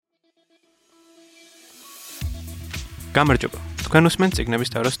გამარჯობა. Თქვენ უსმენთ წიგნების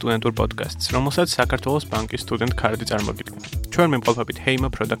თაროს სტუდენტურ პოდკასტს, რომელსაც საქართველოს ბანკის სტუდენტ ქარდი წარმოგიდგენთ. ჩვენ მიმყოფებით ჰეიმა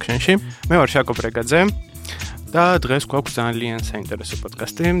პროდაქშენში. მე ვარ შაკო ბრეგაძე და დღეს გვაქვს ძალიან საინტერესო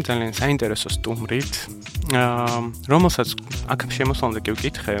პოდკასტი, ძალიან საინტერესო სტუმრით, რომელსაც აქ შემოსვლამდე კი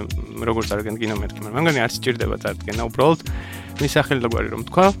ვკითხე, როგორ წარგენდგინო მეთქი, მაგრამ მე მგონი არც სჭირდება წარდგენა, უბრალოდ მის სახელდაგვარი რომ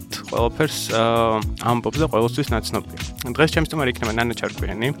თქვა, ყველაფერს ამბობს და ყველასთვის ნაცნობია. დღეს ჩემს სტუმარი იქნება ნანა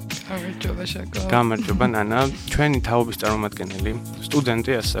ჩარკვიანი. გამარჯობა შაკო. გამარჯობა ნანა, ჩვენი თაობის წარმომადგენელი,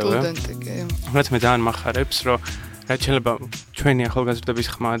 სტუდენტი ასევე. სტუდენტი კი. რაც მე ძალიან მახარებს, რომ რაც შეიძლება ჩვენი ახალგაზრდების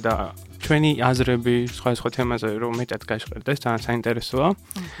ხმა და ჩვენი აზრები სხვა თემაზე რომ მეტად გაჟღერდეს, ძალიან საინტერესოა.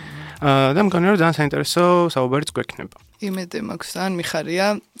 და მგონი რომ ძალიან საინტერესო საუბარიც გვექნება. იმედი მაქვს, ძალიან მიხარია.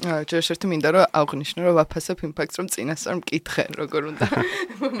 ჯერ ერთი მინდა რომ აღვნიშნო, რომ ვაფასებ იმ ფაქტს, რომ წინასწარ მკითხე, როგორ უნდა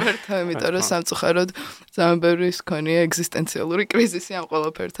მომართავ, იმიტომ რომ სამწუხაროდ ძალიან ბევრი მქონია ეგზისტენციალური კრიზისი ამ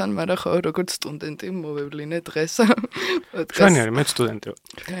ყველაფერთან, მაგრამ ხო როგორც სტუდენტი მოვევლინე დღეს პოდკასტს. ჩვენი არის, მე სტუდენტი ვარ.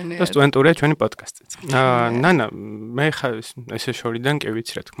 და სტუდენტურია ჩვენი პოდკასტიც. ნანა, მე ხარ ესე შორიდან კი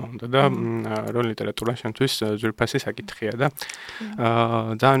ვიცი რა თქმა უნდა და რომ ლიტერატურა შემთთვის ძვირფასი საკითხია და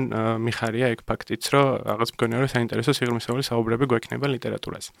ძალიან მიხარია ეგ ფაქტიც, რომ რაღაც მგონია რომ საინტერესო სიღრმისეული საუბრები გვექნება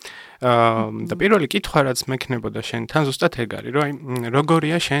ლიტერატურაზე. და პირველი კითხვა რაც მექნებოდა შენთან ზუსტად ეგ არის, რომ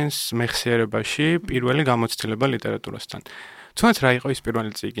როგორია შენს მეხსიერებაში პირველი გამოცდილება ლიტერატურასთან. თუნდაც რა იყო ის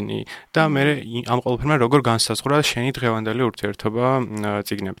პირველი წიგნი და მე ამ ყველაფერმა როგორ განსაზღვრა შენი დღევანდელი ურთიერთობა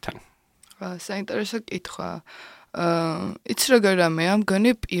წიგნებთან? საინტერესო კითხვა. იცი როგორ რამეა,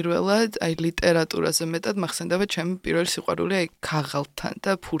 მგონი პირველად აი ლიტერატურაზე მეტად მახსენდება ჩემი პირველი სიყვარული აი ქაღალდთან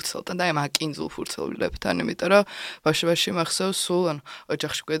და ფურცელთან და აი მაკინძულ ფურცლებთან, იმიტომ რომ ბავშვობაში მახსოვს სულ ანუ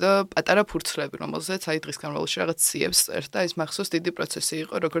ოჯახში გვედა პატარა ფურცლები, რომელზეც აი დღის განმავლობაში რაღაც ციებს წერს და ის მახსოვს დიდი პროცესი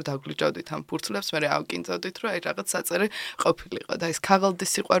იყო, როგორ დაგლიჯავდით ამ ფურცლებს, მე ავკინძავდით, რომ აი რაღაც საწერი ყოფილიყო და ის ქაღალდის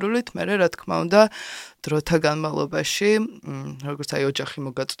სიყვარულით მე რა თქმა უნდა დროთა განმავლობაში, როგორც აი ოჯახი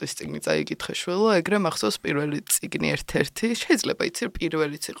მოგაწვდის წიგნი წაიკითხე შვილო, ეგრე მახსოვს პირველი წიგნი ერთ-ერთი, შეიძლება იცი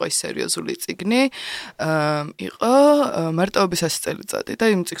პირველიც იყო ის სერიოზული წიგნი, იყო მარტოობის 100 წელიწადი და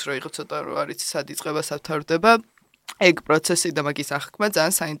იმ წიგნს რო იყო ცოტა რო არ იცი სად იწყება, სად თავდება, ეგ პროცესი და მაგის აღქმა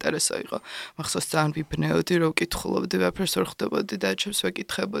ძალიან საინტერესო იყო. მახსოვს ძალიან ვიბნეოდი, რომ ვკითხულობდი, ვაფერს ვერ ხვდებოდი და ჩემს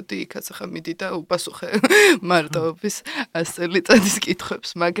ვეკითხებოდი, იქაც ახლა მიდი და უპასუხე მარტოობის 100 წელიწადის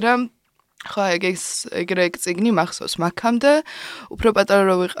კითხვებს, მაგრამ ხო, ეგრე წიგნი მახსოვს მაქამდე, უფრო პატარა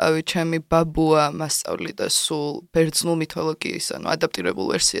რო ვიყავი, ჩემი ბაბუა მასწავლიდა სულ ბერძნულ მითოლოგიის, ანუ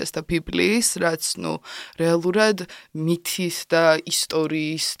ადაპტირებულ ვერსიას და ბიბლიის, რაც ნუ რეალურად მითის და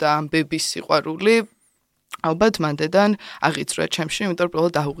ისტორიის და ამბების სიყვარული ალბათ მანდედან აღიძრა ჩემში, იმიტომ რომ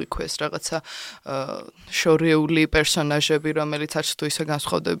პრობლემად დაუღიქვეს რაღაცა შორეული პერსონაჟები, რომელიც არც თუ ისე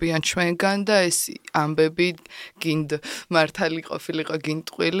განსხვავდებიან ჩვენგან და ეს ამბები გინდ მართალი ყოფილიყო, გინდ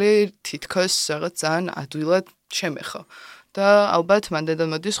ტყვილი, თითქოს რაღაც ძალიან ადვილად შემეხო. და ალბათ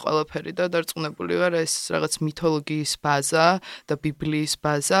მანდედან მოდის ყველაფერი და დარწმუნებული ვარ, ეს რაღაც მითოლოგიის ბაზა და ბიბლიის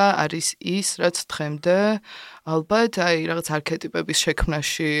ბაზა არის ის, რაც დღემდე ალბათ აი რაღაც არქეტიპების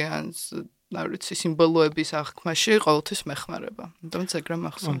შექმნაში ან არ ვიცი, სიმბოლოების აღქმაში ყოველთვის მეხმარება. თუმცა ეგრე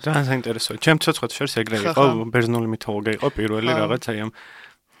მახსოვს. ძალიან საინტერესოა. ჩემ ცოცხლად შორს ეგრე იყო, ბერძნული მითოლოგია იყო პირველი რაღაც აი ამ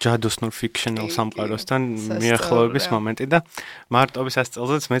ჯადოსნურ ფიქშნალ სამყაროსთან მიახლოების მომენტი და მარტოობის 100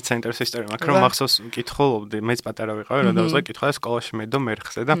 წელზეც მეც საინტერესო ისტორია მაქვს, რომ მახსოვს კითხულობდი, მეც პატარა ვიყავი, რომ დავუწყე კითხვა სკოლაში მე და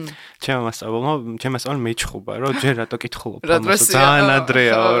მერხზე და ჩემმა მასწავლებლმა მეჩხუბა, რომ ჯერ რატო კითხულობ, ძალიან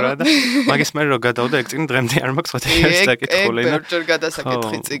ადრეაო რა და მაგის მერე რომ გადავდა ეგ წიგნი დღემდე არ მაქვს ხოთი არის დაკითხული და ჯერ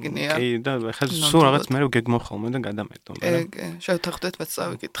გადასაკითხი წიგნია. კი და ხა სულ რაღაც მე გეგმო ხოლმე და გადამეტო. შევთანხმდეთ მას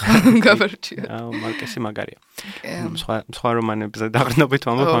წავიკითხა, გამარჯია. მარკესი მაგარია. სხვა რომანებზე დაყრდნობით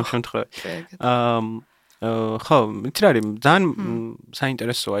ამ შემთხვევაში. ხო, იცი რა არის, ძალიან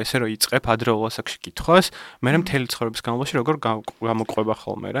საინტერესოა ესე რომ იწყებ ადრეულ ასაკში კითხვას, მე მთელი ცხოვრების განმავლობაში როგორ გამოყვება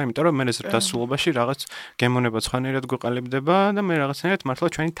ხოლმე რა, იმიტომ რომ მე დასრულობაში რაღაც გემონება სხვანაირად გვეყალიბდება და მე რაღაცნაირად მართლა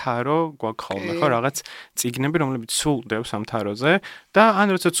ჩვენი თარო გვაქვს ხოლმე, ხო, რაღაც წიგნები, რომლებიც სულ დევს ამ თაროზე და ან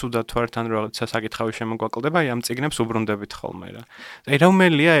როცა ცუდად ვართ, ან რაღაცა საკითხავი შემოგვაკლდება, აი ამ წიგნებს უბრუნდებით ხოლმე რა. აი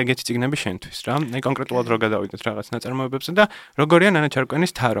რომელია ეგეთი წიგნები შენთვის რა? აი კონკრეტულად რო გადავიდეთ რაღაც ნაწარმოებებზე და როგორია ნანა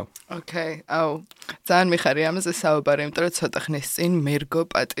ჩარკვიანის თარო? ოკეი, აუ, ძალიან მიხარია ამაზე საუბარი, იმიტომ რომ ცოტა ხნის წინ მერგო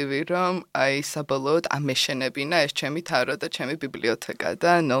პატივი, რომ აი საბოლოოდ ამეშენებინა ეს ჩემი თარო და ჩემი ბიბლიოთეკა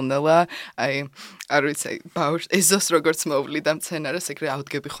და ნელ-ნელა აი არ ვიცი, ბავშვ ეზოს როგორც მოვლი და მცენარეს ეგრე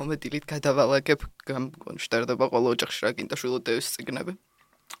ავდგები ხოლმე დილით გადავალაგებ, შტარდება ყველა ოჯახში რა გინდა შვილოდევის წიგნები.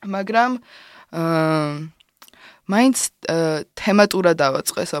 მაგრამ მაინც თემატურად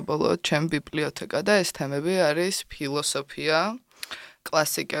დავაწყე საბოლოოდ ჩემი ბიბლიოთეკა და ეს თემები არის ფილოსოფია,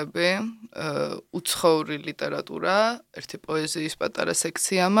 კლასიკები, უცხოური ლიტერატურა, ერთი პოეზიის პატარა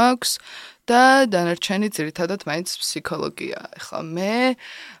სექცია მაქვს და დანარჩენი ძირითადად მაინც ფსიქოლოგია. ეხლა მე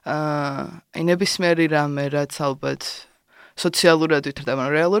ნებისმიერი რამე, რაც ალბათ სოციალურად ვითარდება,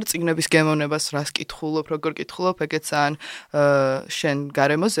 რეალურ წიგნების გემოვნებას რას კითხულობ, როგორ კითხულობ, ეგეც ან შენ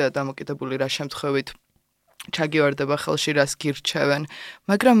გარემოზეა დამოკიდებული რა შემთხვევით ჩაგივარდება ხელში რას გირჩევენ,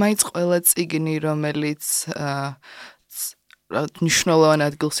 მაგრამ მაინც ყველა წიგნი, რომელიც მნიშვნელოვან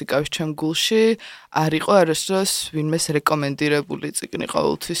ადგილს იკავებს ჩემ გულში, არ იყო არასდროს ვინმეს რეკომენდირებული წიგნი,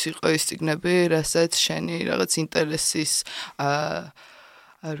 ყოველთვის იყო ის წიგნები, რასაც შენი რაღაც ინტერესის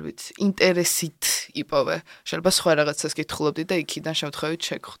არ ვიცი, ინტერესით იპოვე. შეიძლება სხვა რაღაცას კითხულობდი და იქიდან შემთხვევით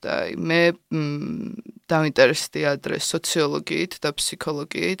შეგხვდა. მე დავინტერესდი ადრე სოციოლოგიით და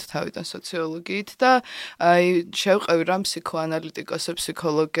ფსიქოლოგიით, თავიდან სოციოლოგიით და შევყევი რამ ფსიქოანალიტიკოსებს,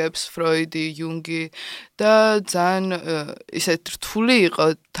 ფსიქოლოგებს, ფროიდი, იუნგი და ძალიან ისეთ რთული იყო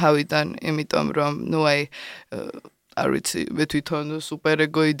თავიდან, იმიტომ რომ არ ვიცი, მე თვითონ სუპერ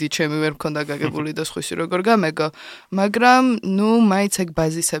ეგოიდი ჩემი ვერ მქონდა გაგებული და სხვისი როგორ გამეგო, მაგრამ მაინც ეგ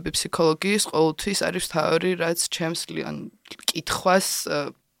ბაზისები ფსიქოლოგიის ყოველთვის არის თავი, რაც ჩემს კითხვას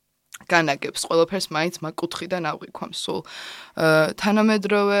განაგებს, ყველაფერს მაინც მაგ კუთხიდან ავღიქვამ სულ.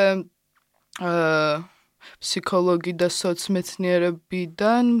 თანამედროვე ფსიქოლოგი და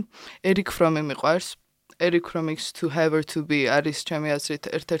სოცმეცნიერებიდან ერიკ ფრომი მიყვარს. Eric Fromm's To Have or To Be არის ჩემი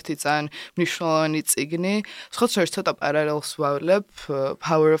აზრით ერთ-ერთი ძალიან მნიშვნელოვანი წიგნი. სხვათა ცოტა პარალელს ვავლებ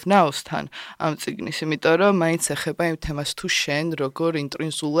Power of Now-სთან ამ წიგნის, იმიტომ რომ მაინც ეხება იმ თემას თუ შენ როგორ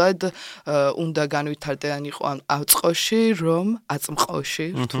ინტრინზულად უნდა განვითარდე ან იყო აწყოში, რომ აწმყოში,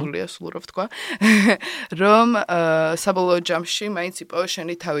 რთულია სულ რო ვთქვა, რომ საბოლოო ჯამში მაინც იპოვე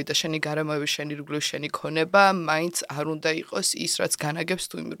შენი თავი და შენი გარემოები, შენი რგვლივ, შენი ქონება, მაინც არ უნდა იყოს ის, რაც განაგებს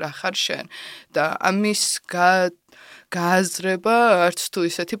თუ რა ხარ შენ. და ამის გააზრება არც თუ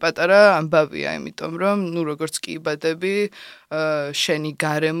ისეთი პატარა ამბავია, იმიტომ რომ როგორც კი იბადები, შენი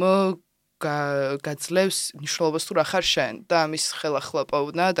გარემო გაძლევს მნიშვნელობას თუ რა ხარ შენ და ამის ხელახლა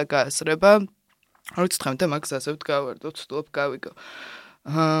და გააზრება როც დღემდე მაგ გზაზე ვდგავარდო, ვცდილობ გავიგო.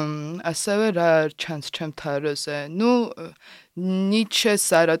 ასევე რა ჩანს ჩემ თაროზე? ნიჩეს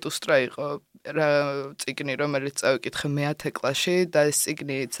ზარატუსტრა იყო წიგნი, რომელიც წავიკითხე მე-10 კლასში და ეს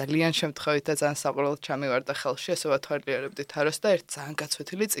წიგნი ძალიან შემთხვევით და ძალიან საყურებლად ჩამივარდა ხელში, ასე ვათვალიერებდი თაროს და ერთ ძალიან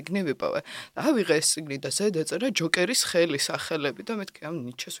გაცვეთილი წიგნი ვიპოვე. და ავიღე ეს წიგნი და ზედ ეწერა ჯოკერის ხელი სახელები და მეთქი ამ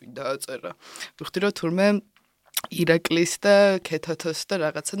ნიჩეს ვინ დააწერა. ვიხდი რომ თურმე ირაკლის და ქეთოთოს და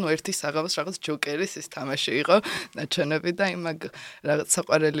რაღაცა ერთი საღამოს რაღაც ჯოკერის ის თამაში იყო ნაჩვენები და იმ რაღაც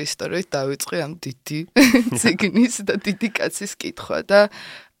საყვარელი ისტორიით დავიწყე ამ დიდი წიგნის და დიდი კაცის კითხვა და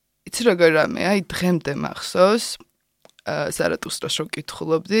იცი როგორ რამეა, დღემდე მახსოვს ზარატუსტრას რო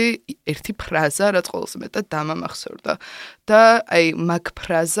კითხულობდი, ერთი ფრაზა, რაც ყველაზე მეტად დამამახსოვრდა და მაგ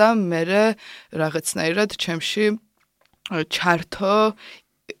ფრაზა მე რაღაცნაირად ჩემში ჩართო,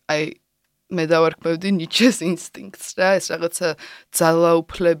 მე დავარქმევდი ნიჩეს ინსტინქტს რა, ეს რაღაცა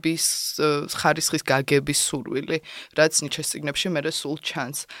ძალაუფლების ხარისხის გაგების სურვილი, რაც ნიჩეს წიგნებში მე სულ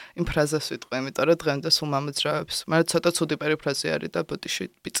ჩანს. იმ ფრაზას ვიტყვი, იმიტომ რომ დღემდე სულ მამოძრავებს. მაგრამ ცოტა ცუდი პერიფრაზი არის და ბოდიში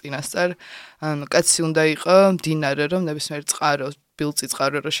წინასწარ, კაცი უნდა იყო მდინარე, რომ ნებისმიერ წყარო ბილწი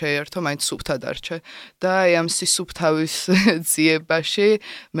წყარო რო შეიერთო, მაინც სუფთად არჩე და ამ სისუფთავის ძიებაში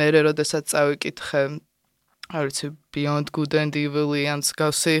მე როდესაც წავიკითხე არ ვიცი, Beyond Good and Evil-ი ან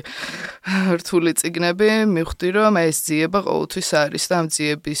მსგავსი რთული წიგნები, მივხვდი, რომ ეს ძიება ყოველთვის არის და ამ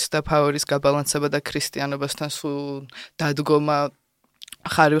ძიების და ფავორის გაბალანსება და ქრისტიანობასთან სულ დადგომა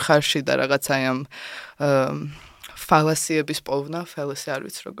ხარვი-ხარში და რაღაცა ამ ფალასიების პოვნა, ფალასი არ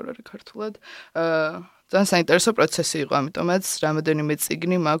ვიცი როგორ არის ქართულად. ძალიან საინტერესო პროცესი იყო, ამიტომაც რამოდენიმე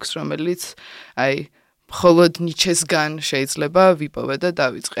წიგნი მაქვს, რომელიც მხოლოდ ნიჩესგან შეიძლება ვიპოვე და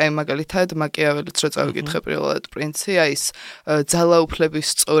დავიწყე. მაგალითად, მაკიაველიც რო წავიკითხე პირველად პრინცი, ის ძალაუფლების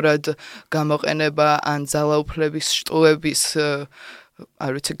სწორად გამოყენება ან ძალაუფლების შტოების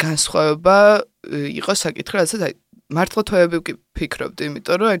არ ვიცი, განსხვავება იყო საკითხი, რასაც მართლა თვეები ვფიქრობდი,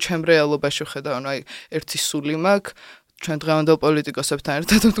 იმიტომ რომ ჩემ რეალობაში ვხედავ, ერთი სული მაქვს, ჩვენ დღევანდელ პოლიტიკოსებთან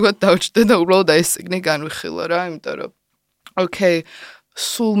ერთად ვთქვათ დავჭდე და უბრალოდ ეს წიგნი განვიხილო რა, იმიტომ რომ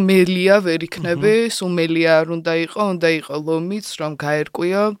სულ მელია ვერ იქნები, სულ მელია არ უნდა იყო ლომიც, რომ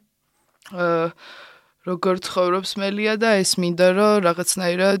გაერკვიო როგორ ცხოვრობს მელია და ეს მინდა რომ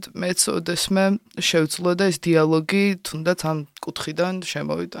რაღაცნაირად მეც ოდესმე შევძლო და ეს დიალოგი თუნდაც ამ კუთხიდან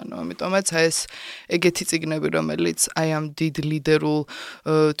შემოვიდანო. ამიტომაც ეს ეგეთი წიგნები, რომელიც აი ამ დიდ ლიდერულ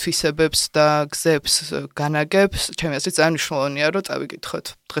თვისებებს და გზებს განაგებს, ჩემი აზრით ძალიან მნიშვნელოვანია, რომ წავიკითხოთ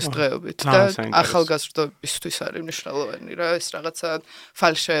დღესდღეობით და ახალგაზრდობისთვის არის მნიშვნელოვანი რა, ეს რაღაცა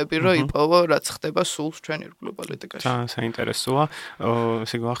ფალშეები რო იპოვო, რაც ხდება სულ ჩვენ ირგვლივ პოლიტიკაში. ძალიან საინტერესოა.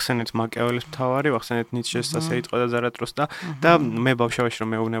 ესე გახსენეთ მაკიაველის მთავარი, ვახსენეთ ნიცშეს ასე იტყვა და ზარათროსტა და მე ბავშვობაში რომ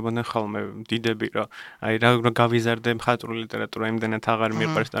მეუბნებოდნენ ხოლმე დიდები, რომ აი რა გავიზარდე მხატვრული ლიტერატურა, იმდენად აღარ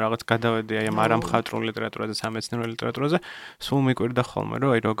მიყვარს და რაღაც გადავედი აი ამ არა მხატვრული ლიტერატურაზე, სამეცნიერო ლიტერატურაზე, სულ მიკვირდა ხოლმე, რომ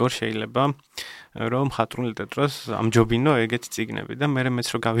აი როგორ შეიძლება რომ მხატვრულ ლიტერატურას ამჯობინო ეგეთი წიგნები და მე მეც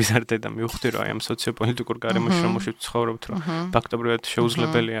რომ გავიზარდე და მივხვდი რომ აი ამ სოციოპოლიტიკურ გარემოში რომელშიც ვცხოვრობთ, რომ ფაქტობრივად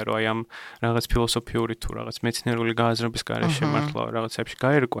შეუძლებელია რომ აი ამ რაღაც ფილოსოფიური თუ რაღაც მეცნიერული გააზრების გარეშე მართლა რაღაცებში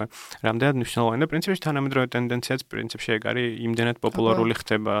გაერკვე, რამდენად მნიშვნელოვანია და პრინციპში თანამედროვე ტენდენციაც პრინციპში ეგ არის იმდენად პოპულარული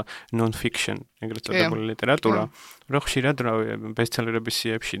ხდება non-fiction ეგრეთ წოდებული ლიტერატურა, რომ ხშირად ბესტსელერების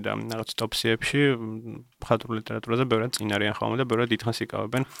სიებში და რაღაც ტოპ სიებში მხატვრულ ლიტერატურაზე ბევრად წინ არიან ხოლმე და ბევრად დიდხანს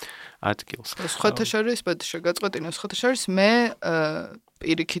იკავებენ ადგილს. სხვათა შორის შეგაწყვეტინა, სხვათა შორის მე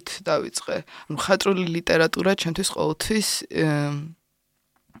პირიქით დავიწყე. მხატვრული ლიტერატურა ჩემთვის ყოველთვის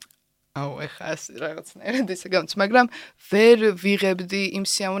ეხა რაღაცნაირად ისე გამოც, მაგრამ ვერ ვიღებდი იმ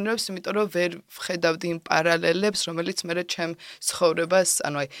სიამოვნებებს, იმიტომ რომ ვერ ვხედავდი იმ პარალელებს, რომელიც მე ჩემ ცხოვრებას,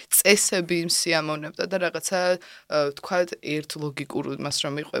 ანუ აი წესები იმ სიამოვნებდა და რაღაცა თქვათ ერთ ლოგიკურ იმას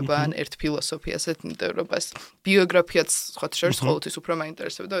რომ იყვება, ან ერთ ფილოსოფიას, ერთ ნიდერობას, ბიოგრაფიაც სხვათა შორის ყოველთვის უფრო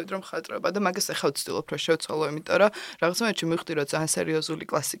მაინტერესებდა, ვიდრე მხატვრობა და მაგას ახლა ვცდილობ რომ შევცვალო, იმიტომ რომ რაღაცა მე მივხვდი რომ ძალიან სერიოზული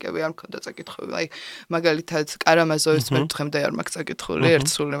კლასიკები არ მქონდა წაკითხები, აი მაგალითად კარამაზოვის მე დღემდე არ მაქვს წაკითხული, ერთ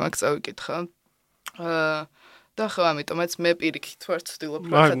სულ მაქვს კითხა. და ხო, ამიტომაც მე პირიქით ვარ ვცდილობ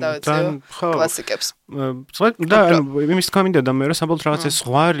რა დავეცეო კლასიკებს. და იმის თქვა მინდოდა მე რომ საბოლოოდ რაღაც ეს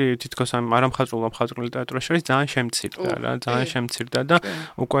ზღვარი თითქოს ამ არამხატვრულ ლიტერატურაში არის ძალიან შემცირდა რა, ძალიან შემცირდა და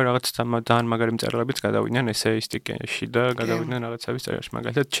უკვე რაღაც ძალიან მაგარი მწერლებიც გადავიდნენ ესეისტიკაში და გადავიდნენ რაღაცების წერაში.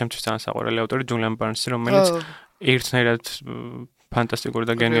 მაგალითად, ჩემთვის ძალიან საყვარელი ავტორი ჯულიან ბარნსი, რომელიც ერთნაირად ფანტასტიკური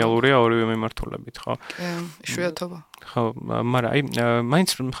და გენიალურია ორივე მიმართულებით, ხო? იშვიათობა. ხო, მაგრამ აი, მაინც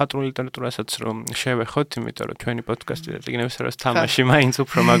მხატვრულ ლიტერატურასაც რომ შევეხოთ, იმიტომ რომ ჩვენი პოდკასტი და წიგნების სერვას თამაში მაინც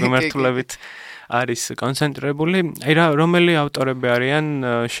უფრო მაგ მიმართულებით არის კონცენტრირებული. აი რა, რომელი ავტორები არიან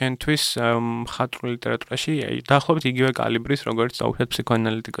შენთვის მხატვრულ ლიტერატურაში, აი დაახლოებით იგივე კალიბრის, როგორც დაუშვათ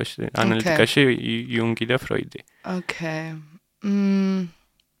ფსიქოანალიტიკაში იუნგი და ფროიდი. ოკეი.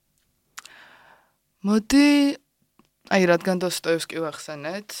 მოდი აი რადგან დოსტოევსკი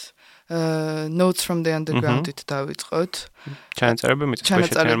ვახსენეთ, Notes from the Underground-ით დავიწყოთ. ჩანაწერები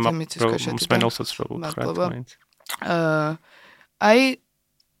მიწის ქვეშ მსმენელსაც რო უთხრათ მაინც. აი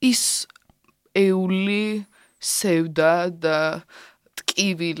ის ეული სევდა და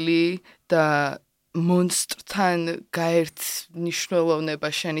ტკივილი და მონსტრთან გაერთ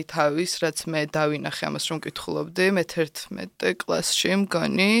ნიშნულოვნება შენი თავის, რაც მე დავინახე ამას რომ მკითხულობდი, მე-11 კლასში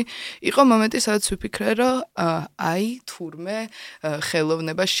მგონი, იყო მომენტი, სადაც ვიფიქრე, რომ აი თურმე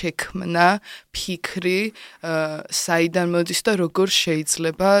ხელოვნება შექმნა ფიქრი, საიდან მოდის და როგორ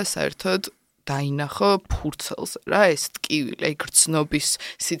შეიძლება საერთოდ დაინახო ფურცელზე რა ეს ტკივილი, აი გრძნობის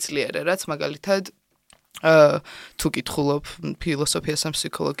სიძლიერე, რაც მაგალითად თუ კითხულობ ფილოსოფიას ან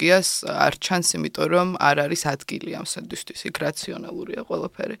ფსიქოლოგიას არ ჩანს, იმიტომ რომ არ არის ადგილი ამ სანდვიჩთვის, იქ რაციონალურია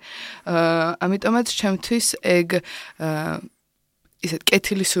ყველაფერი. ამიტომაც ჩემთვის ეგ ისეთ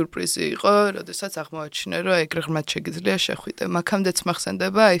კეთილი სიურპრიზი იყო, როდესაც აღმოაჩინე, რომ ეგრე ღრმად შეგიძლია შეხვიდე. მაგამდეც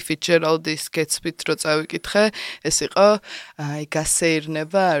მახსენდება, აი ფიცჯერალდის გეცსმით რო წავიკითხე, ეს იყო აი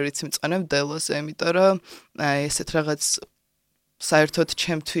გასეირნება, არ ვიცი მწვანე მდელოზე, იმიტომ რომ აი ესეთ რაღაც საერთოდ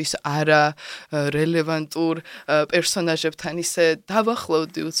ჩემთვის არა რელევანტურ პერსონაჟებთან ისე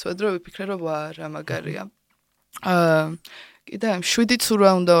დავახლოვდი უცბად, რომ ვიფიქრე, რომ ვა რა მაგარია. კიდე 7-იც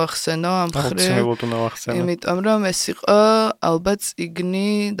რა უნდა ვახსენო ამ მხრივ. იმიტომ რომ ეს იყო ალბათ წიგნი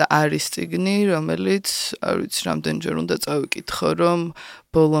და არის წიგნი, რომელიც არ ვიცი რამდენჯერ უნდა წავიკითხო, რომ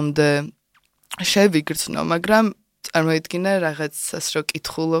ბოლომდე შევიგრძნო, მაგრამ წარმოიდგინე რაღაცას რო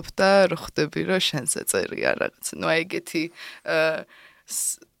კითხულობ და რო ხვდები რომ შენზე წერია რაღაც. ნუ ეგეთი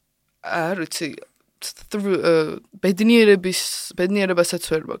არ ვიცი ბედნიერებასაც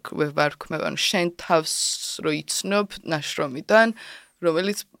ვერ ვარქმევ, ანუ შენ თავს რო იცნობ ნაშრომიდან,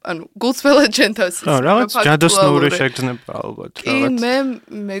 რომელიც ანუ გულწრფელად შენ თავს იცნობ. რაღაც ჯადოსნური შეგრძნება ალბათ. კი, მე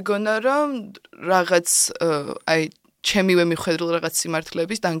მეგონა რომ რაღაც აი ჩემივე მიხვედრილ რაღაც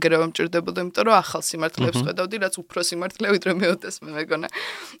სიმართლეების დანგრევა მჭირდებოდა, იმიტომ რომ ახალ სიმართლეებს ხედავდი, რაც უფრო სიმართლე ვიდრე მეოთეს მე მეგონა.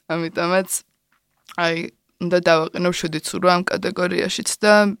 ამიტომაც აი უნდა დავაყენო 7-იც ამ კატეგორიაშიც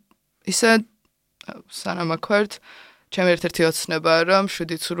და ისე სანამ აქვთ ჩემი ერთ-ერთი ოცნებაა, რომ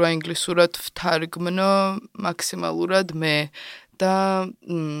შვიდიცურვა ინგლისურად ვთარგმნო მაქსიმალურად მე და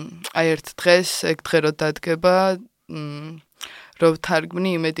აი ერთ დღეს ეგ დღე რო დადგება რომ თარგმნი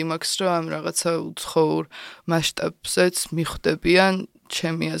იმედი მაქვს რომ ამ რაღაცა უცხოურ მასშტაბზეც მიხვდებიან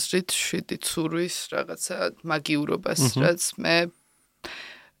ჩემი აზრით შვიდიცურვის რაღაცა მაგიურობას რაც მე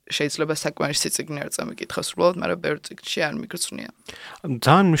შეიძლება საკმარისი წიგნი არ წამიკითხოს უბრალოდ, მაგრამ ბევრ წიგნში არ მიგრძნია.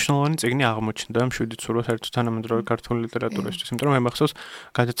 ძალიან მნიშვნელოვანი წიგნი აღმოჩნდა შვიდიცურვა საერთოდ თანამედროვე ქართული ლიტერატურისთვის, იმიტომ რომ მე მახსოვს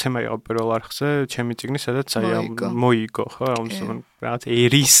გადაცემა იყო პირველ არხზე, ჩემი წიგნი, სადაც აი მოიგო, ხო, რაღაც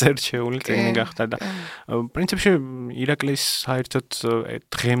ერის რჩეული წიგნი გახდა და პრინციპში ირაკლის საერთოდ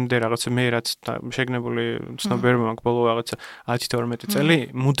დღემდე რაღაცა მე რაც შეგნებული ცნობიერება მაქვს ბოლო რაღაცა 10-12 წელი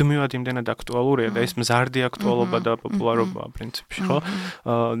მუდმივად იმდენად აქტუალურია და ეს მზარდი აქტუალობა და პოპულარობა პრინციპში, ხო?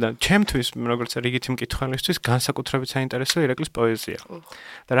 და ჩემთვის როგორც რიგითი მკითხველისთვის განსაკუთრებით საინტერესო ირაკლის პოეზია.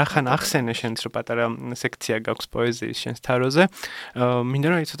 და რახან ახსენე შენც რომ პატარა სექცია გაქვს პოეზიის შენს თაროზე, მინდა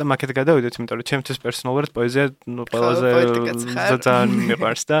რომ ცოტა მაკეთ გადავიდეთ, იმიტომ რომ ჩემთვის პერსონალურად პოეზია ყველაზე ძალიან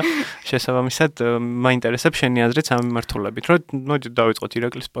მიყვარს და შესაბამისად მაინტერესებს შენი აზრიც ამ მიმართულებით. რომ მოდი დავიწყოთ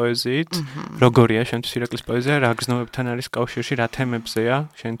ირაკლის პოეზიით. როგორია შენთვის ირაკლის პოეზია, რა გზნობებთან არის კავშირში, რა თემებზეა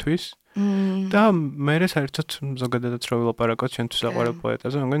შენთვის? და მე საერთოდ ზოგადადაც რო ვილაპარაკოთ შენთვის საყვარელ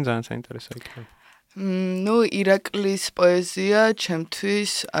პოეტაზე, მგონი ძალიან საინტერესო იქნება. ნუ ირაკლის პოეზია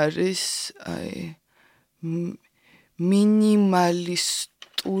ჩემთვის არის აი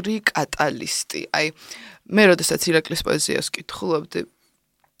მინიმალისტური კატალისტი. აი მე როდესაც ირაკლის პოეზიას ვკითხულობდი,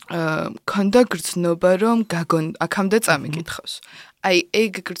 მქონდა გრძნობა რომ აქამდე წამიკითხავს. აი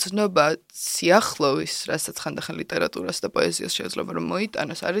ეგ გრძნობა სიახლოვის, რასაც ხანდახან ლიტერატურას და პოეზიას შეიძლება რომ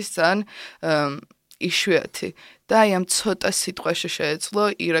მოიტანოს, არის ძალიან იშვიათი. და აი ამ ცოტა სიტყვაში შეეძლო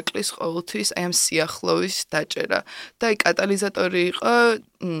ირაკლის ყოველთვის აი ამ სიახლოვის დაჭერა. და აი კატალიზატორი იყო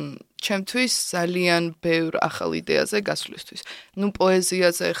ჩემთვის ძალიან ბევრ ახალ იდეაზე გასვლისთვის. ნუ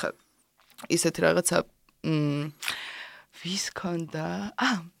პოეზიაზე ხა ისეთი რაღაცა ვის ქონდა?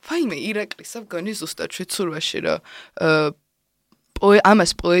 ვაიმე ირაკლისა მგონი ზუსტად შვიდცურვაში რომ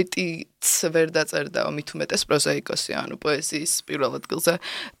ამას პოეტიც ვერ დაწერდაო მით უმეტეს პროზაიკოსი, ანუ პოეზიის პირველ ადგილზე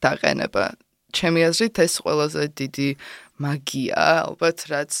დაყენება. ჩემი აზრით ეს ყველაზე დიდი მაგია, ალბათ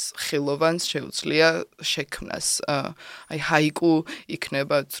რაც ხილოვანს შეუძლია შექმნას. აი ჰაიკუ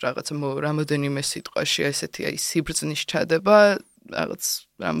იქნება რაღაცა რამოდენიმე სიტყვაში ესეთი აი სიბრძნის ჩადება, რაღაც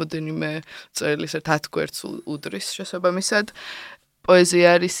რამოდენიმე წელს ერთ 10 გვერდს უდრის შესაბამისად. პოეზია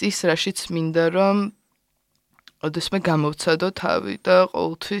არის ის, რაშიც მინდა რომ ოდესმე გამოვცადო თავი და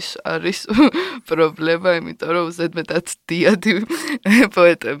ყოველთვის არის პრობლემა, იმიტომ რომ ზედმეტად დიადი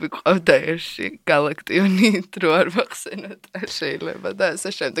პოეტები ყავდა ერში, გალაქტიონი დრო არ მახსენოთ, შეიძლება და ასე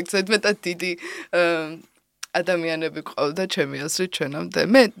შემდეგ. ზედმეტად დიდი ადამიანები ყავდა ჩემი აზრით ჩვენამდე.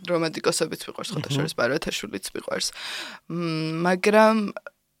 მე რომანტიკოსებიც მიყვარს, ხოთაშორის ბარათაშვილიც მიყვარს. მაგრამ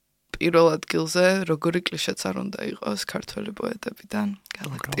პირველ ადგილზე როგორი კლიშეც არ უნდა იყოს ქართველი პოეტებიდან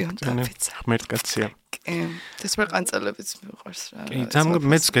გალაქტიონ დაფიცა. მერკაცია. ეს მე ყანწელებიც მიყვარს რა. კი, ძალიან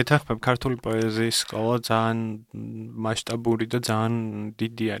მეც გეთახმებ ქართული პოეზიის სკოლა ძალიან მასშტაბური და ძალიან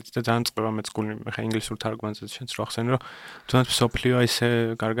დიდი არის და ძალიან წყება მეც გული ხა ინგლისურ თარგმანზე შენც რო ახსენე რომ თუნდაც სოფლიო ესე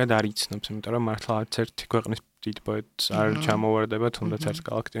კარგად არ იცნობს, იმიტომ რომ მართლა არც ერთი ქვეყნის დიდ პოეტს არ ჩამოვარდება, თუნდაც არც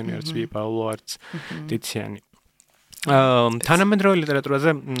გალაქტიონი, არც ვიპაულო, არც ტიციანი. თანამედროვე ლიტერატურაზე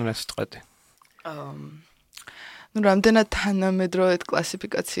რა სიტყვეთი? ნუ რამდენად თანამედროვედ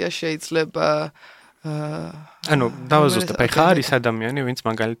კლასიფიკაცია შეიძლება ანუ დავაზუსტებ, ხა არის ადამიანი, ვინც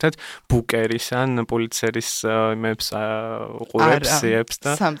მაგალითად ბუკერის ან პულიცერის იმებს უყურებს, იებს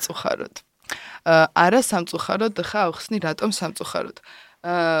და სამწუხაროდ. არა სამწუხაროდ, ხა ახსნი რატომ სამწუხაროდ.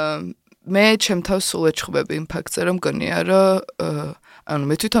 მე ჩემთავს სულ ეჩხუბები იმ ფაქტზე, რომ მგონია, რომ ანუ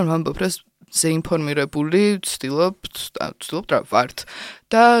მე თვითონ ვამბობ, რომ ზეინფორმირებული ვცდილობ რა ვართ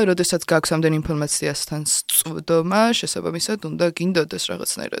და როდესაც გაქვს ამდენი ინფორმაციასთან სწვდომა, შესაბამისად უნდა გინდოდეს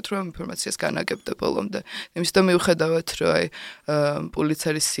რაღაცნაირად რომ ინფორმაციას განაგებდე ბოლომდე. იმისთო მიუხედავად რომ აი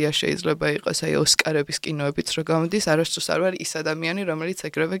პულიცერის სია შეიძლება იყოს აი ოსკარების კინოებიც რო გამოდის, არასდროს არ ვარ ის ადამიანი, რომელიც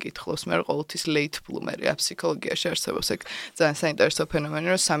ეგრევე კითხულობს, მე ყოველთვის late bloomer-ია ფსიქოლოგიაში არსებობს ეგ ძალიან საინტერესო ფენომენი,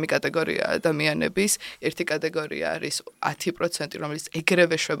 რომ სამი კატეგორია ადამიანების, ერთი კატეგორია არის 10%, რომელიც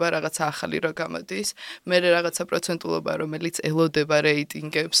ეგრევე შვება რაღაცა ახალი რო გამოდის, მერე რაღაცა პროცენტულობა, რომელიც ელოდება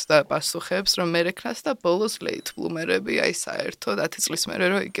რეიტინგებს და პასუხებს, რომ მე რეკნას და ბოლოს late bloomer-ები აი საერთოდ 10 წლის მერე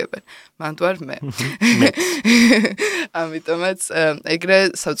რო იგებენ. მანდ ვარ მე. ამიტომაც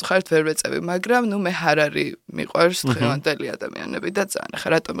ეგრე სამწუხაროდ ვერ ვეწევი, მაგრამ ნუ მე ჰარარი მიყვარს დღევანდელი ადამიანები და ძალიან ხა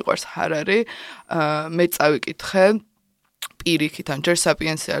რატომ მიყვარს ჰარარი? მე წავიკითხე პირიქით, ან ჯერ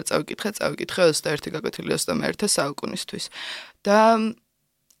საპიენსი არ წავიკითხე 21 გაკვეთილი 21 საუკუნისთვის. და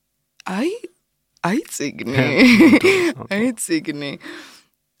აი აი წიგნი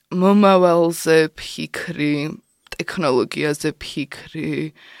მომავალზე ფიქრი ტექნოლოგიაზე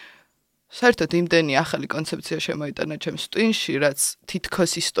ფიქრი საერთოდ იმდენი ახალი კონცეფცია შემოიტანა ჩემს ტვინში, რაც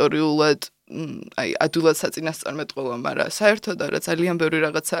თითქოს ისტორიულად აი ადვილად საწინასწარმეტყველო, მაგრამ საერთოდ არა ძალიან ბევრი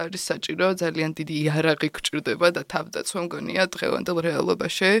რაღაცა არის საჭირო, ძალიან დიდი იარაღი გჭირდება და თავდაცვა მგონია დღევანდელ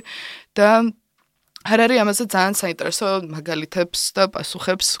რეალობაში და არ არის ამაზე ძალიან საინტერესო მაგალითებს და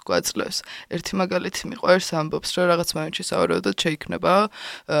პასუხებს გვაძლევს. ერთი მაგალითი მიყვარს ამბობს, რომ რაღაც მომენტში სავარაუდოდ შეიქმნება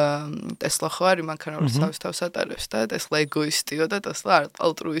ტესლა ხო არის მანქანა, რომელიც თავის თავს ატარებს და ტესლა ეგოისტიო და ტესლა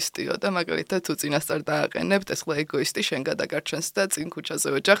ალტრუისტიო და მაგალითად თუ წინასწარ დააყენებ ტესლა ეგოისტი შენ გადაგარჩენს და წინ ქუჩაზე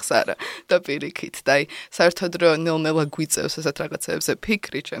ოჯახს არა და პირიქით და აი საერთოდ რომ ნელ-ნელა გვიწევს ესეთ რაღაცებზე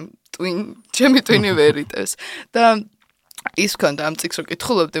ფიქრი ჩემი ტვინი ვერიტეს და ის კონდა ამ წიგნს რო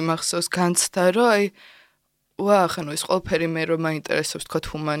კითხულობდი მახსოვს განცდა რომ აი ხანო ეს ყველაფერი მე რომ მაინტერესებს თქვა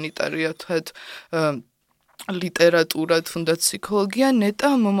ჰუმანიტარია თვედ ლიტერატურა თუნდაც ფსიქოლოგია ნეტა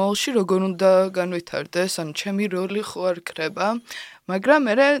მომავალში როგორ უნდა განვითარდეს ანუ ჩემი როლი ხო არ ქრება მაგრამ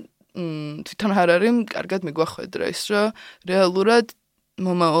მე თვითონ არ არის კარგად მიგვახვედრა ის რომ რეალურად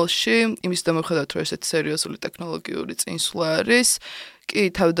მომავალში იმის დამოხედავთ რომ ესეთ სერიოზული ტექნოლოგიური წინსვლა არის კი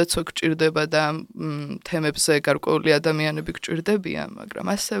თავდაცვა გჭირდება და თემებზე გარკვეული ადამიანები გჭირდებიან, მაგრამ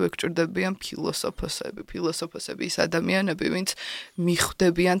ასევე გჭირდებიან ფილოსოფოსები, ის ადამიანები, ვინც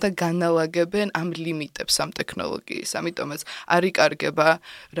მიხვდებიან და განალაგებენ ამ ლიმიტებს ამ ტექნოლოგიის. ამიტომაც არ იკარგება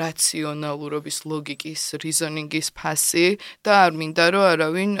რაციონალურობის, ლოგიკის, rizoningის ფასი და არ მინდა რომ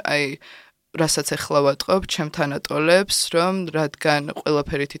არავინ აი რასაც ახლა ვატყობ ჩემთან ატოლებს, რომ რადგან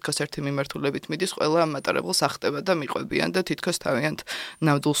ყველაფერი თითქოს ერთი მიმართულებით მიდის, ყველა ამ მატარებელს ახტება და მიყვებიან და თითქოს თავიანთ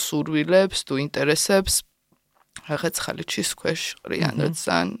ნამდვილ სურვილებს თუ ინტერესებს რაღაც ხალიჩის ქვეშ ყრიან, რაც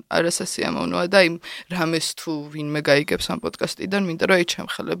ძალიან არასასიამოვნოა და იმ რამეს თუ ვინმე გაიგებს ამ პოდკასტიდან, მინდა რომ ჩემ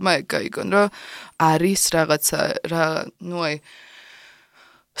ხელებმა ეგ გაიგონ, რომ არის რაღაცა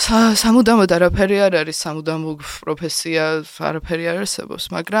სამუდამოდ არაფერი არ არის, სამუდამო პროფესია არაფერი არ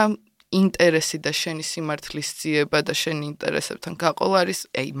არსებობს, მაგრამ ინტერესი და შენი სიმართლის ძიება და შენი ინტერესებთან გაყოლა არის,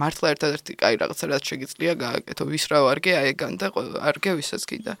 მართლა ერთადერთი კაი რაღაცა რაც შეგიძლია გააკეთო, ვის რა ვარგე, ეგან და არგე ვისაც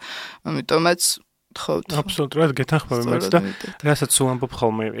კიდე. ამიტომაც ხო, აბსოლუტურად გეთანხმები მეც და რასაც სულ ამბობ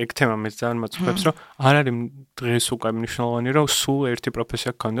ხოლმე, ეგ თემა მეც ძალიან მაწყობს, რომ არ არის დღეს უკვე მნიშვნელოვანი, რომ სულ ერთი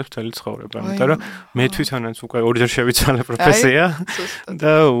პროფესია გქონდეს მთელი ცხოვრება. იმიტომ რომ მე თვითონაც უკვე ორჯერ შევიცვალე პროფესია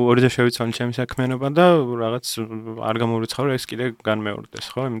და ორჯერ შევიცვალე ჩემი საქმიანობა და რაღაც არ გამოვიცხოვრე ეს კიდე განმეორდეს,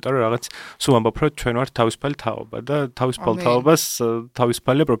 ხო? იმიტომ რომ რაღაც სულ ამბობ, რომ ჩვენ ვართ თავისუფალი თაობა და თავისუფალ თაობას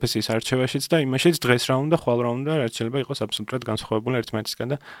თავისუფალია პროფესიის არჩევაშიც და იმაშიც დღეს რა უნდა, ხვალ რა უნდა, რაც შეიძლება იყოს აბსოლუტურად განსხვავებული ერთმანეთისგან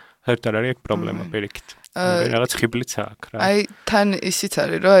და საერთოდ არ არის პრობლემა პირიქით. რაღაც ხიბლიც აქვს რა. აი თან ისიც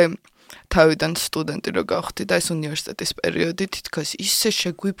არის რომ თავიდან სტუდენტი რო გავხდი და ეს უნივერსიტეტის პერიოდი თითქოს ისე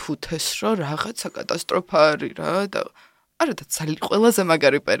შეგვიფუთეს რომ რაღაცა კატასტროფა არის რა და არა და ყველაზე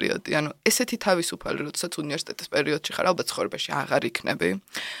მაგარი პერიოდი. ანუ ესეთი თავისუფალი როდესაც უნივერსიტეტის პერიოდში ხარ, ალბათ ცხოვრებაში აღარ იქნები.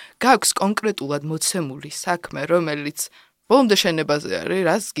 გაქვს კონკრეტულად მოცემული საქმე, რომელიც ბოლომდე შენებაზე არის,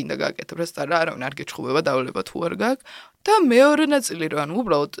 რას გინდა გააკეთო, რას არა, არავინ არ გეჩხუბება დავალება თუ არ გაქვს. და მეორე ნაწილი რომ ანუ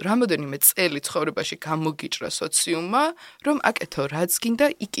უბრალოდ რამოდენიმე წელი ცხოვრებაში გამოგიჭრა სოციუმმა, რომ აკეთო რაც გინდა,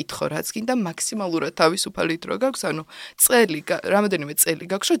 იკითხო რაც გინდა, მაქსიმალურად თავისუფალი დრო გაქვს, ანუ რამოდენიმე წელი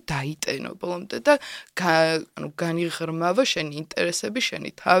გაქვს, რომ დაიტენო ბოლომდე და ანუ განიღრმავო შენი ინტერესები,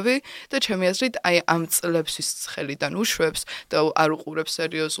 შენი თავი და ჩემი აზრით აი ამ წლებს ის ხელიდან უშვებს და არ უყურებს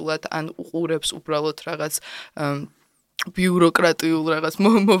სერიოზულად, ან უყურებს უბრალოდ რაღაც ბიუროკრატიულ რაღაც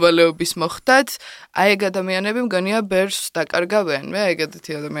მოვალეობის მოხდათ, აი ეგ ადამიანები მგონია ბერს დაკარგავენ. მე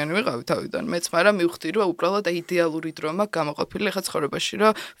ეგეთი ადამიანი ვიყავი თავიდან, მეც მაგრამ მივხვდი რომ უბრალოდ იდეალური დრო მაქვს გამოყოფილი ხა ცხოვრებაში,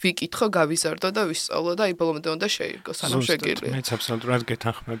 რომ ვიკითხო, გავიზარდო და ვისწავლო და აი ბოლომდე უნდა შეირგო, სანამ შეგიძლია. მეც აბსოლუტურად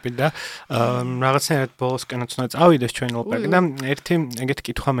გეთანხმები და რაღაცნაირად ბოლოსკენაც უნდა წავიდეს ჩვენ ოპერკ და ერთი ეგეთი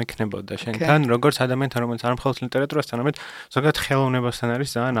კითხვა მექნებოდა შენთან, როგორც ადამიანთან, რომელიც არ მხოლოდ ლიტერატურასთან, არამედ ზოგადად ხელოვნებასთან არის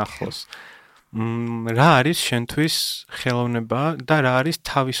ძალიან ახლოს. რა არის შენთვის ხელოვნება და რა არის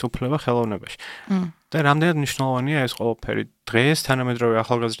თავისუფლება ხელოვნებაში? და რამდენად მნიშვნელოვანია ეს ყველაფერი დღეს თანამედროვე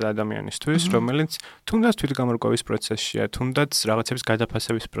ახალგაზრდა ადამიანისთვის, რომელიც თუნდაც თვითგამორკვევის პროცესშია, თუნდაც რაღაცების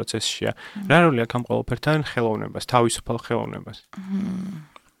გადაფასების პროცესშია. რა როლი აქვს ამ ყველაფერთან ხელოვნებას, თავისუფალ ხელოვნებას?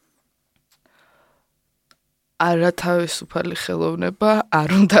 არათავისუფალი ხელოვნება არ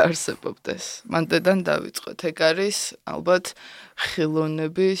უნდა არსებობდეს. მანდედან დავიწყოთ. ეგ არის ალბათ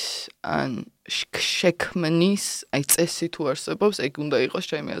ხელოვნების ან შექმნის, აი წესი თუ არსებობს, ეგ უნდა იყოს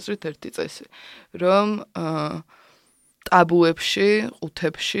ჩემი აზრით ერთი წესი, რომ ტაბუებში,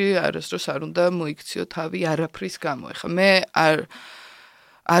 ყუთებში არასდროს არ უნდა მოიქციო თავი არაფრის გამო. ეხლა მე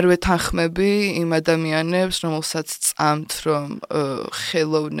არ ვეთანხმები იმ ადამიანებს, რომელსაც წამთ, რომ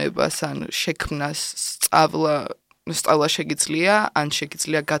ხელოვნებას ან შექმნას სწავლა შეგიძლია, ან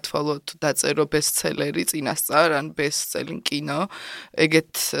შეგიძლია გათვალოთ დაწერო ბესტსელერი წინასწარ, ან ბესტსელინგ კინო.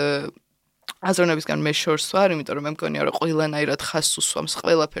 ეგეთ აზროვნებისგან მე შორს ვარ, იმიტომ რომ მე მგონია რომ ყველანაირად ხაზს უსვამს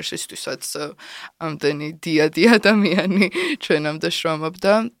ყველაფერს ისთვისაც ამდენი დიადი ადამიანი ჩვენამდე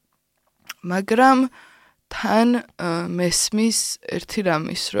შრომობდა. მაგრამ თან მესმის ერთი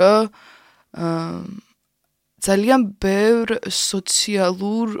რამის, რომ ძალიან ბევრ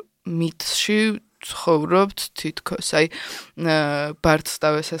სოციალურ მითში ცხოვრობთ თითქოს, აი ბართს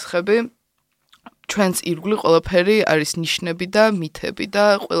დავესესხები, ჩვენს ირგვლივ ყველაფერი არის ნიშნები და მითები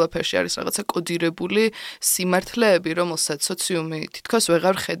და ყველაფერში არის რაღაცა კოდირებული სიმართლეები, რომელსაც სოციუმი თითქოს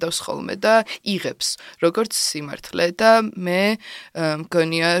ვეღარ ხედავს ხოლმე და იღებს როგორც სიმართლე და მე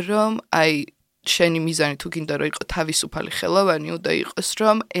მგონია რომ აი შენი მიზანი თუ გინდა რომ იყო თავისუფალი ხელოვანი, უნდა იყოს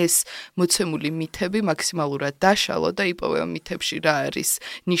რომ ეს მოცემული მითები მაქსიმალურად დაშალო და იპოვო მითებში რა არის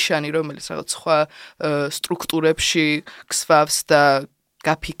ნიშანი, რომელიც რაღაც სხვა სტრუქტურებში ქსვავს და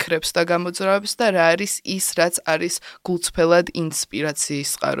გაფიქრებს და გამოძრავებს და რა არის ის, რაც არის გულწრფელად ინსპირაციის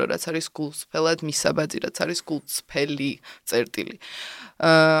წყარო, რაც არის გულწრფელად მისაბაძი, რაც არის გულწრფელი წერტილი.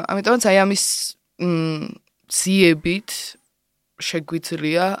 ამიტომაც აი ამის ძიებით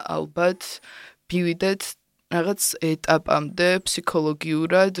შეგვიძლია ალბათ მივიდეთ რაღაც ეტაპამდე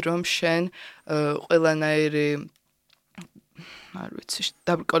ფსიქოლოგიურად, რომ შენ ყველანაირი არ ვიცი,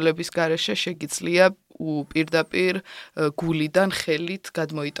 დაბრკოლების გარეშე შეგიძლია პირდაპირ გულიდან ხელით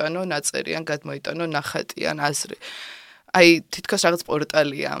გადმოიტანო ნაწერი ან გადმოიტანო ნახატი ან აზრი. აი თითქოს რაღაც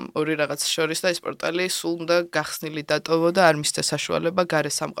პორტალია ორი რაღაც შორის და ეს პორტალი სულ უნდა გახსნილი დატოვო და არ მისცეს საშუალება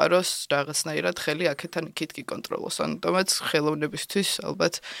გარე სამყაროს რაღაცნაირად ხელი აქეთან იქით გიკონტროლოს. ამიტომაც ხელოვნებისთვის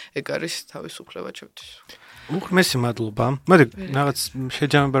ალბათ ეგ არის თავისუფლება ჩემთვის. უღმესი მადლობა. მოდი რაღაც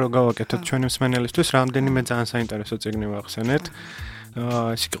შეჯამება რო გავაკეთოთ ჩვენი მსმენელისთვის, რამდენიმე ძალიან საინტერესო წიგნი ვახსენეთ.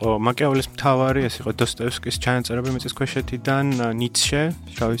 ეს იყო მაკიაველის მთავარი, ეს იყო დოსტოევსკის ჩანაწერები მიწისქვეშეთიდან, ნიცშე,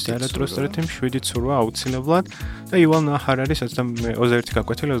 შავის ზარათუსტრათი, 7 ცურვა აუცილებლად და იუვალ ნოა ჰარარის 21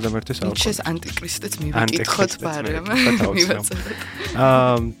 გაკვეთილი 21 საუკუნე. ნიცშეს ანტიკრისტიც მივიკითხოთ ბარემ.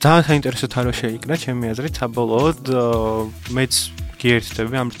 ძალიან საინტერესო თარო შეიკრა ჩემი აზრით, საბოლოოდ მეც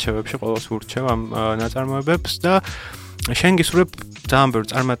გიერთდები ამ რჩევებში, ყოველს ვურჩევ ამ ნაწარმოებებს და შენ გისურვებ ძალიან ბევრ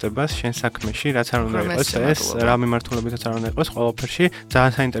წარმატებას შენ საქმეში, რაც არ უნდა იყოს ეს, რა მიმართულებითაც არ უნდა იყოს ყველაფერში.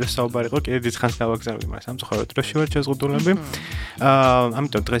 ძალიან საინტერესო საუბარი იყო, კიდევ დიდხანს გავაგზავნე მას სამწუხაროდ დროში ვარ შეზღუდულები.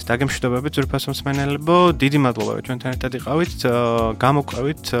 ამიტომ დღეს დაგემშვიდობებით ძვირფასო მსმენელებო, დიდი მადლობა რომ ჩვენთან ერთად იყავით,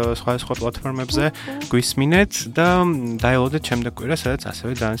 გამოყვებით სხვადასხვა პლატფორმებზე, გვისმინეთ და დაელოდეთ შემდეგ კვირას, სადაც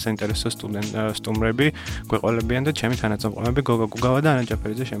ასევე ძალიან საინტერესო სტუმრები გვეყოლებიან და ჩემი თანაწამყვამები გოგა გუგავა და ანა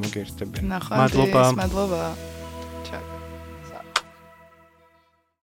ჯაფერიძე შემოგიერთდებიან. მადლობა.